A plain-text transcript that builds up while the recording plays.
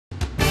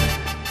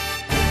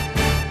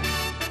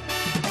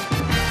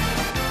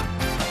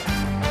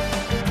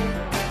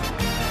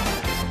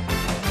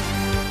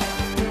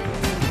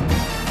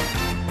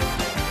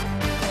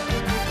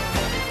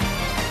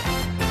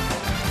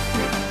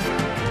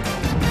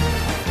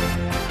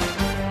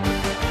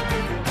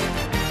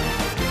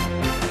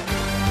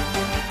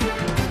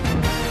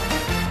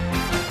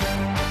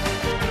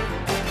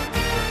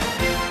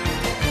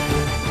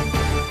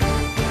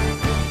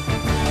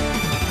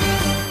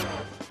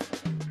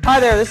Hi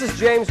there, this is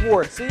James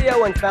Ward,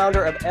 CEO and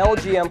founder of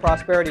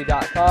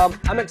LGNprosperity.com.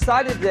 I'm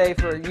excited today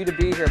for you to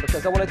be here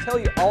because I want to tell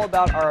you all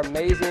about our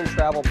amazing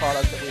travel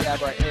products that we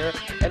have right here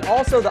and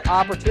also the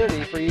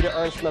opportunity for you to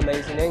earn some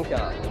amazing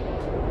income.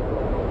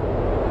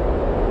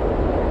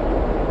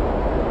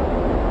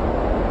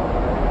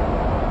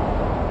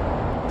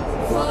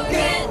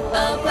 Forget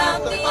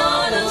about the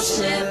auto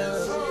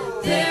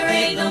ship. There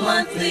ain't no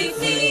monthly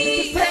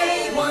fee.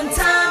 Pay one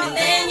time and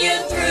then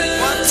you're through.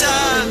 One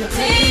time.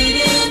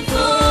 Paid in full.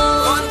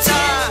 One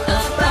time.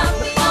 About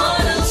the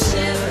auto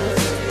ship.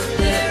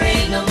 There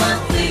ain't no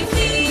monthly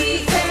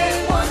fee.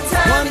 Pay one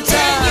time and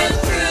then you're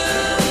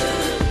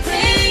through.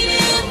 Paid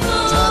in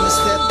full. Time to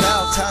step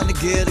out, time to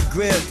get a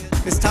grip.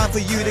 It's time for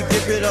you to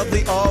get rid of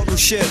the auto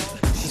ship.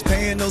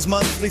 Paying those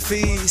monthly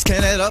fees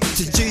can add up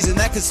to G's, and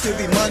that could still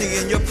be money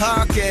in your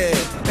pocket.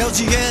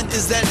 LGN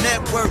is that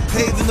network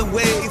paving the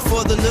way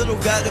for the little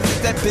guy to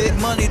make that big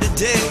money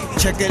today.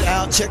 Check it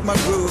out, check my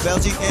groove.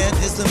 LGN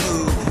is the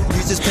move.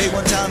 You just pay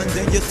one time and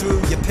then you're through.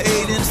 You're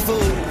paid in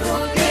full.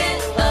 Forget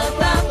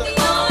about the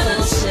auto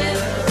ship.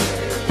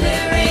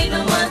 There ain't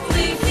no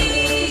monthly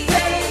fee.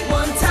 Pay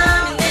one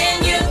time and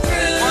then you're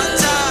through. One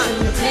time.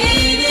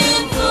 Paid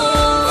in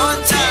full.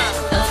 One time.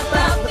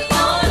 About the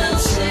auto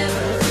ship.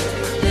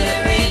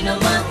 There ain't no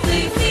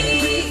monthly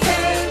fee.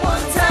 Pay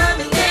one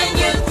time and then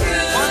you're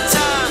through. One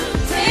time.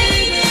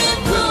 Paid in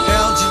full.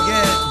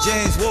 LGN,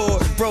 James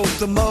Ward broke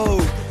the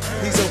mold.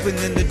 He's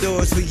opening the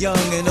doors for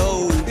young and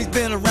old. He's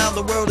been around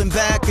the world and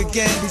back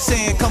again. He's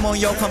saying, come on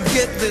y'all, come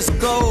get this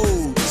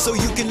gold. So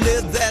you can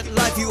live that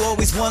life you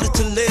always wanted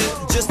to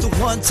live. Just a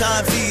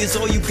one-time fee is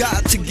all you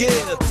got to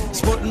give.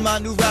 Sporting my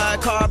new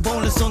ride, car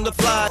bonus on the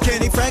fly.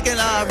 Kenny, Frank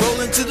and I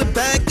roll into the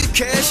bank to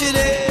cash it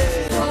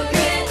in.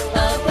 Forget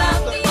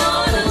about the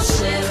auto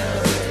ship.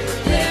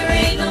 There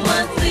ain't no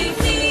monthly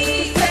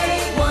fee.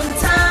 Pay one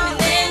time and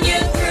then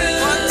you're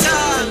through. One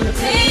time.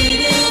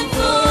 Paid in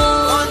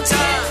full. One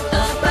time.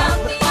 About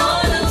the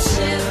auto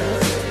ship.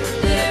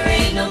 There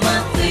ain't no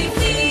monthly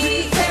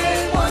fee.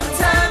 Pay one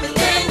time and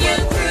then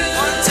you're through.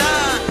 One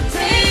time.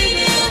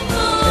 Paid in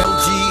full.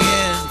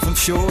 LGN from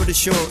shore to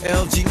shore.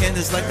 LGN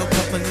is like no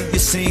company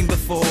you've seen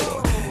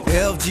before.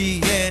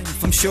 LGN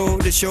from shore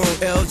to shore.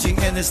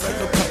 LGN is like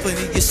no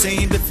company you've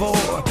seen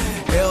before.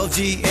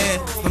 LGN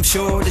from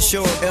shore to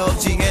shore.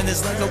 LGN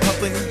is like no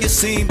company you've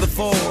seen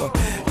before.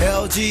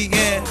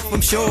 LGN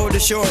from shore to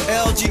shore.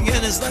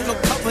 LGN is like no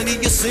company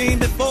you've seen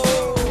before.